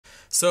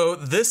So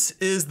this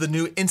is the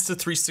new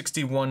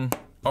Insta360 One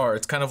R.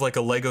 It's kind of like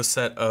a Lego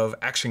set of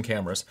action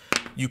cameras.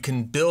 You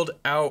can build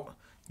out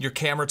your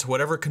camera to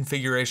whatever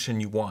configuration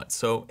you want.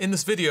 So in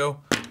this video,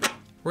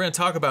 we're gonna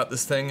talk about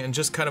this thing and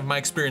just kind of my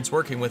experience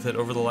working with it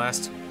over the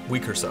last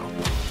week or so.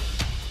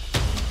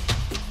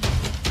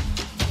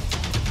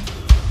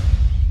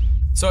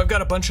 So I've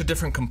got a bunch of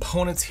different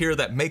components here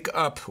that make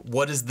up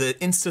what is the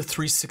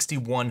Insta360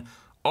 One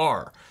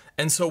R.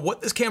 And so what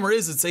this camera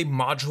is, it's a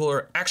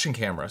modular action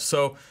camera.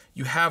 So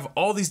you have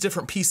all these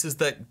different pieces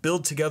that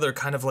build together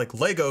kind of like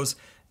Legos,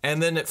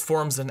 and then it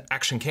forms an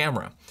action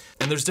camera.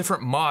 And there's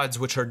different mods,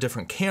 which are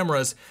different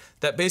cameras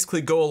that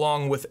basically go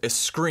along with a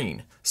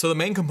screen. So the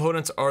main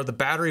components are the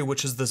battery,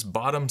 which is this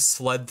bottom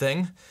sled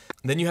thing.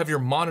 Then you have your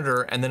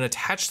monitor, and then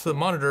attached to the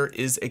monitor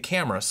is a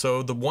camera.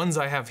 So the ones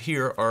I have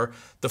here are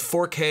the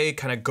 4K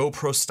kind of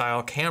GoPro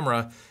style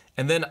camera.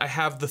 And then I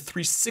have the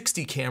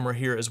 360 camera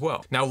here as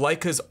well. Now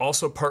Leica's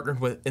also partnered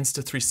with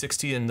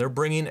Insta360, and they're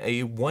bringing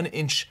a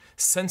 1-inch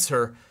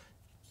sensor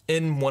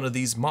in one of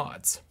these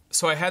mods.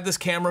 So I had this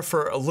camera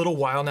for a little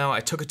while now. I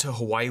took it to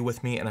Hawaii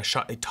with me and I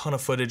shot a ton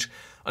of footage.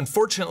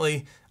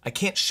 Unfortunately, I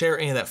can't share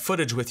any of that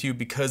footage with you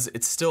because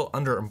it's still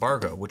under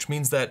embargo, which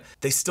means that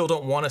they still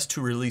don't want us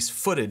to release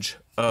footage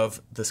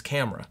of this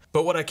camera.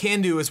 But what I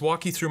can do is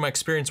walk you through my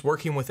experience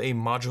working with a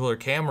modular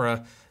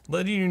camera,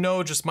 letting you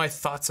know just my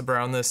thoughts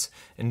around this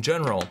in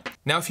general.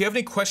 Now, if you have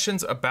any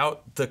questions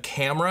about the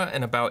camera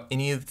and about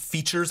any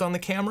features on the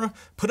camera,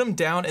 put them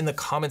down in the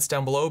comments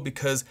down below,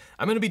 because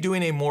I'm gonna be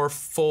doing a more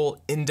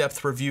full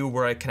in-depth review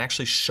where I can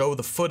actually show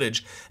the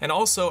footage. And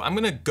also I'm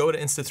gonna go to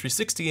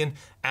Insta360 and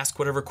ask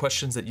whatever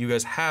questions that you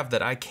guys have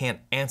that I can't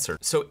answer.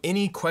 So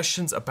any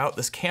questions about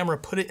this camera,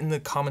 put it in the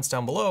comments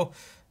down below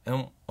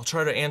and I'll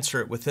try to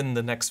answer it within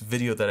the next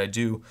video that I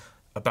do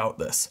about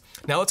this.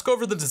 Now let's go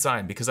over the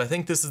design, because I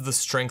think this is the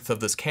strength of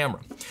this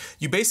camera.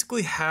 You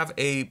basically have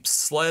a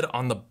sled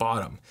on the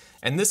bottom,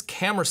 and this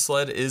camera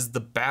sled is the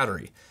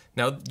battery.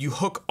 Now you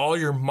hook all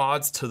your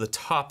mods to the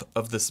top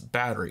of this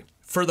battery.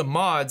 For the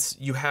mods,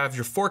 you have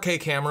your 4K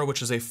camera,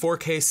 which is a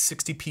 4K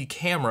 60p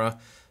camera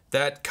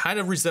that kind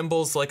of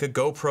resembles like a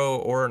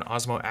GoPro or an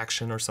Osmo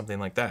Action or something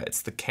like that.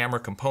 It's the camera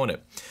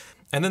component.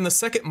 And then the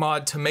second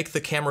mod to make the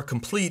camera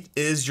complete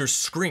is your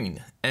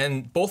screen.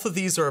 And both of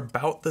these are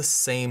about the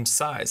same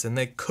size, and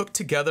they cook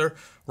together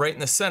right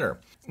in the center.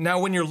 Now,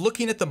 when you're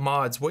looking at the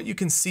mods, what you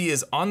can see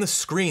is on the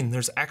screen,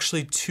 there's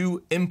actually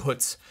two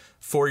inputs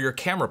for your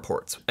camera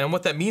ports. And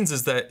what that means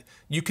is that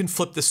you can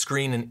flip the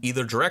screen in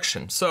either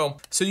direction. So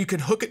you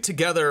can hook it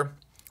together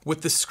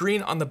with the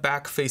screen on the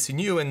back facing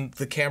you and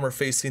the camera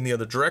facing the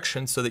other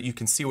direction so that you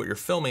can see what you're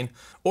filming.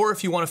 Or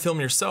if you want to film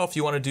yourself,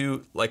 you want to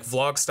do like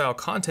vlog style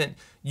content,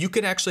 you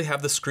can actually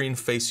have the screen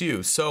face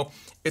you. So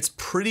it's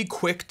pretty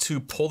quick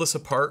to pull this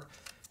apart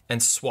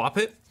and swap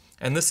it.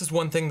 And this is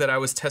one thing that I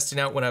was testing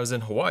out when I was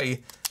in Hawaii,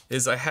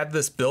 is I had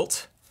this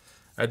built,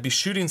 I'd be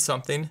shooting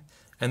something,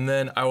 and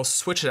then I will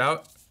switch it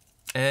out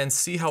and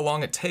see how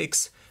long it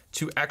takes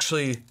to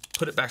actually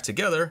put it back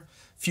together.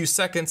 Few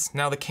seconds,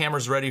 now the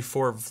camera's ready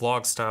for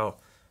vlog style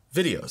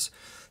videos.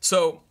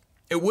 So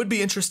it would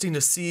be interesting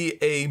to see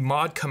a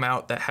mod come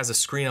out that has a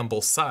screen on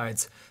both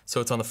sides, so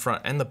it's on the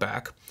front and the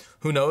back.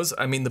 Who knows?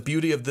 I mean, the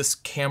beauty of this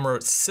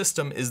camera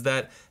system is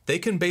that they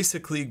can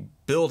basically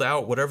build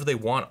out whatever they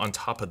want on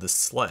top of this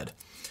sled.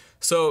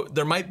 So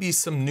there might be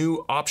some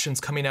new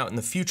options coming out in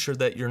the future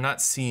that you're not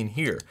seeing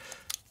here.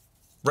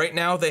 Right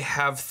now they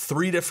have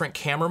 3 different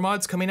camera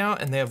mods coming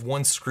out, and they have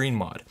 1 screen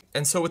mod.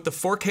 And so with the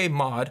 4K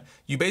mod,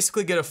 you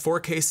basically get a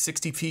 4K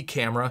 60p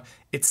camera.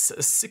 It's a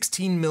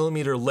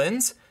 16mm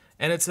lens,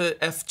 and it's a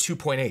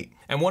f2.8.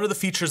 And one of the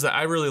features that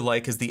I really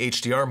like is the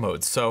HDR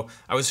mode. So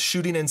I was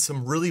shooting in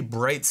some really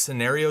bright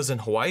scenarios in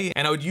Hawaii,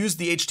 and I would use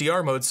the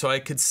HDR mode so I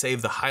could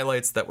save the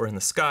highlights that were in the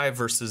sky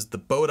versus the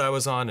boat I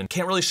was on. And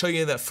can't really show you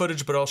any of that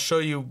footage, but I'll show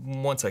you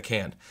once I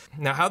can.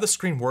 Now how the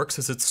screen works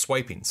is it's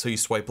swiping. So you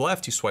swipe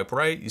left, you swipe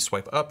right, you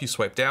swipe up, you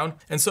swipe down.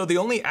 And so the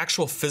only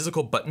actual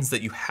physical buttons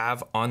that you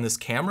have on this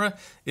camera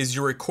is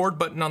your record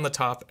button on the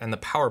top and the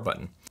power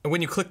button. And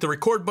when you click the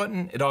record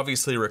button, it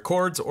obviously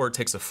records or it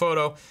takes a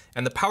photo,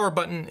 and the power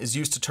button is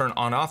used to turn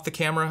on off the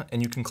camera,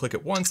 and you can click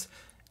it once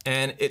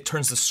and it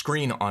turns the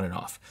screen on and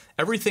off.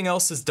 Everything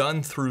else is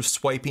done through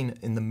swiping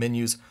in the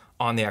menus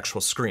on the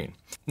actual screen.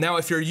 Now,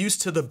 if you're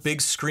used to the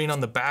big screen on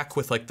the back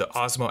with like the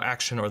Osmo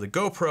Action or the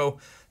GoPro,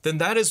 then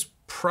that is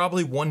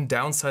probably one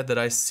downside that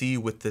I see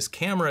with this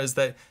camera, is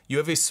that you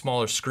have a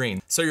smaller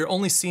screen. So you're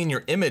only seeing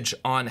your image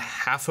on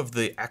half of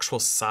the actual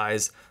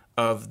size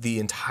of the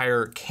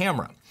entire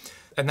camera.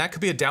 And that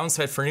could be a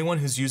downside for anyone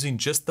who's using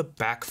just the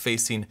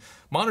back-facing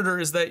monitor,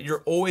 is that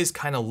you're always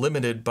kind of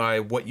limited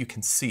by what you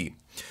can see.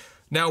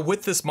 Now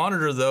with this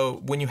monitor though,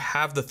 when you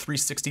have the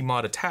 360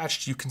 mod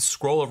attached, you can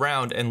scroll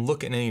around and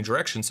look in any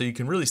direction, so you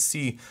can really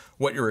see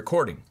what you're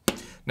recording.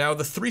 Now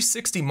the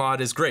 360 mod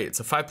is great. It's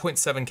a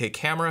 5.7K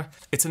camera.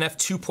 It's an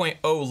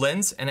f2.0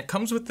 lens, and it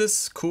comes with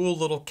this cool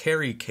little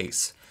carry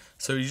case.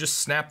 So you just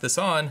snap this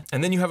on,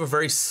 and then you have a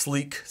very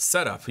sleek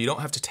setup. You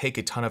don't have to take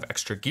a ton of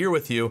extra gear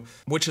with you,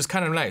 which is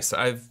kind of nice.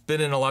 I've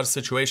been in a lot of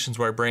situations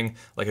where I bring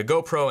like a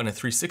GoPro and a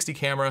 360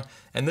 camera,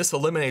 and this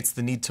eliminates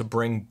the need to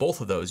bring both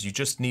of those. You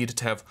just need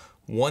to have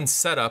one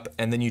setup,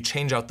 and then you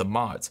change out the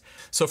mods.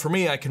 So for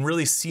me, I can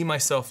really see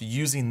myself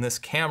using this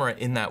camera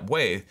in that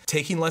way,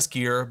 taking less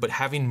gear, but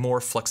having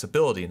more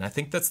flexibility. And I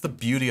think that's the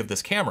beauty of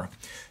this camera.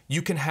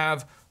 You can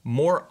have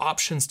more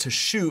options to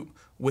shoot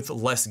with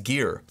less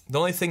gear. The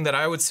only thing that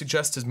I would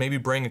suggest is maybe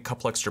bring a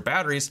couple extra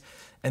batteries,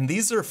 and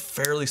these are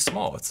fairly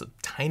small. It's a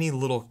tiny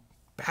little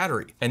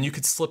battery, and you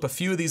could slip a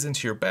few of these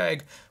into your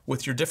bag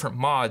with your different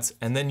mods,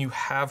 and then you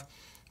have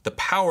the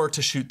power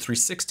to shoot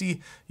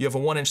 360, you have a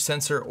 1-inch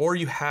sensor, or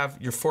you have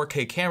your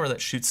 4K camera that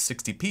shoots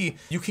 60p.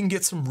 You can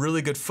get some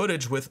really good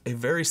footage with a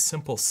very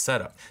simple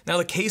setup. Now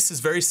the case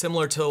is very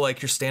similar to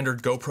like your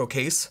standard GoPro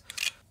case.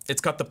 It's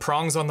got the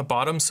prongs on the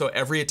bottom, so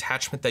every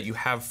attachment that you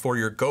have for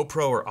your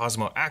GoPro or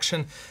Osmo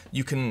Action,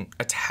 you can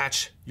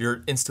attach your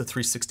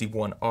Insta360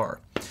 One R.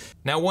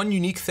 Now, one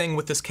unique thing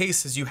with this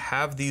case is you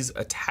have these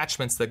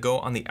attachments that go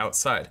on the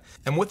outside.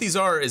 And what these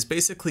are is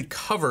basically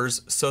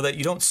covers so that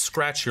you don't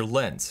scratch your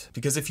lens.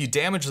 Because if you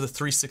damage the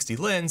 360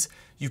 lens,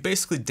 you've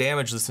basically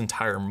damaged this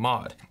entire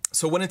mod.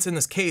 So when it's in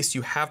this case,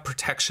 you have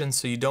protection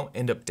so you don't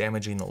end up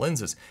damaging the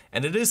lenses.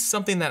 And it is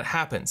something that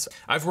happens.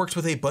 I've worked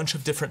with a bunch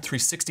of different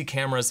 360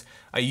 cameras.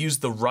 I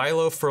used the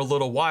Rilo for a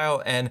little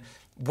while, and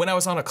when I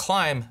was on a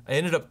climb, I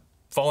ended up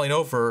falling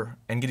over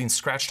and getting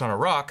scratched on a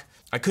rock.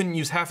 I couldn't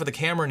use half of the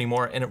camera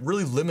anymore, and it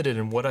really limited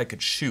in what I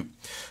could shoot.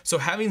 So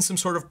having some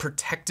sort of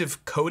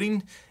protective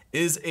coating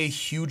is a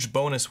huge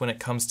bonus when it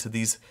comes to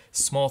these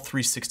small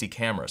 360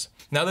 cameras.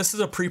 Now this is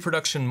a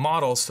pre-production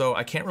model, so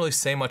I can't really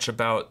say much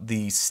about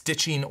the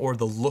stitching or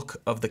the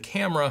look of the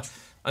camera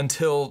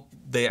until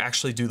they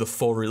actually do the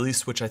full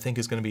release, which I think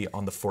is gonna be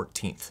on the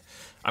 14th.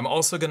 I'm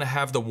also gonna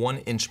have the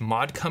 1-inch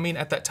mod coming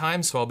at that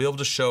time, so I'll be able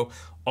to show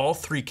all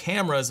 3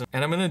 cameras,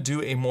 and I'm gonna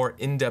do a more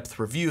in-depth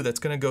review that's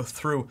gonna go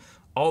through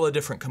all the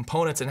different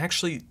components and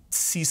actually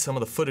see some of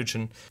the footage.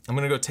 And I'm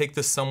gonna go take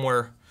this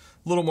somewhere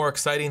a little more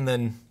exciting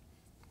than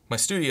my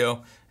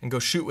studio and go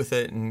shoot with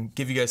it and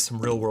give you guys some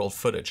real world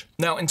footage.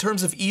 Now, in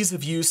terms of ease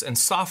of use and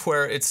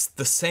software, it's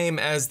the same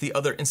as the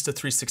other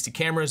Insta360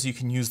 cameras. You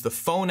can use the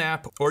phone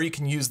app, or you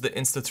can use the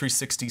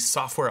Insta360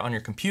 software on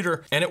your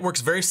computer, and it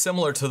works very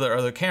similar to the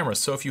other cameras.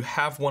 So if you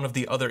have one of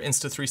the other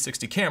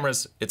Insta360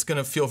 cameras, it's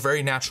gonna feel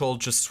very natural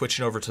just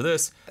switching over to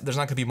this. There's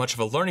not gonna be much of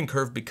a learning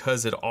curve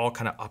because it all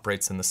kind of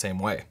operates in the same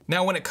way.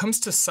 Now, when it comes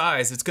to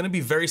size, it's gonna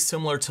be very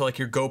similar to like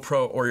your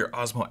GoPro or your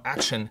Osmo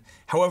Action.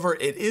 However,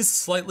 it is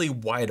slightly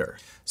wider.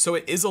 So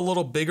it is a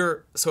little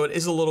bigger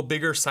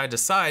side to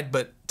side,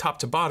 but top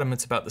to bottom,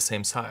 it's about the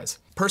same size.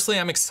 Personally,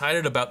 I'm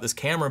excited about this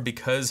camera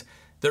because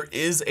there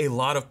is a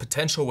lot of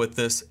potential with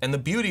this. And the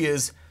beauty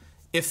is,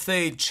 if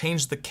they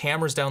change the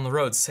cameras down the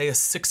road, say a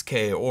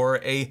 6K or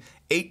a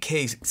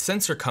 8K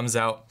sensor comes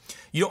out,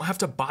 you don't have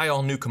to buy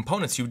all new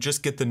components, you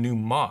just get the new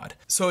mod.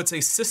 So it's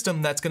a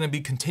system that's gonna be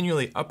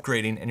continually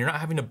upgrading, and you're not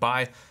having to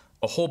buy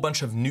a whole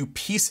bunch of new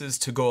pieces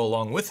to go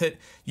along with it.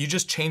 You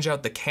just change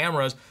out the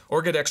cameras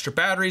or get extra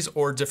batteries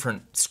or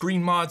different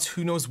screen mods.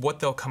 Who knows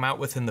what they'll come out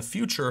with in the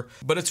future.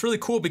 But it's really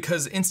cool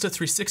because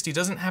Insta360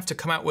 doesn't have to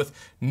come out with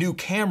new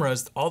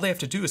cameras. All they have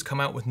to do is come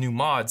out with new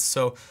mods.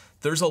 So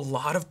there's a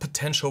lot of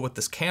potential with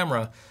this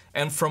camera.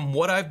 And from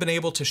what I've been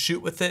able to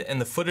shoot with it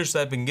and the footage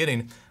that I've been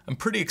getting, I'm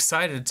pretty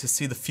excited to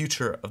see the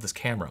future of this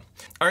camera.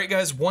 All right,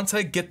 guys, once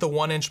I get the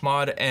 1-inch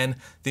mod and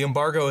the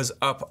embargo is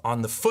up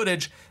on the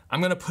footage,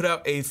 I'm gonna put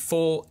out a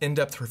full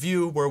in-depth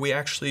review where we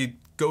actually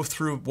go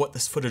through what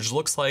this footage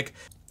looks like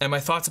and my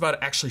thoughts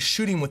about actually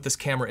shooting with this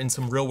camera in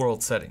some real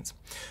world settings.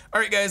 All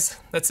right, guys,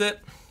 that's it.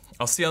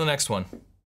 I'll see you on the next one.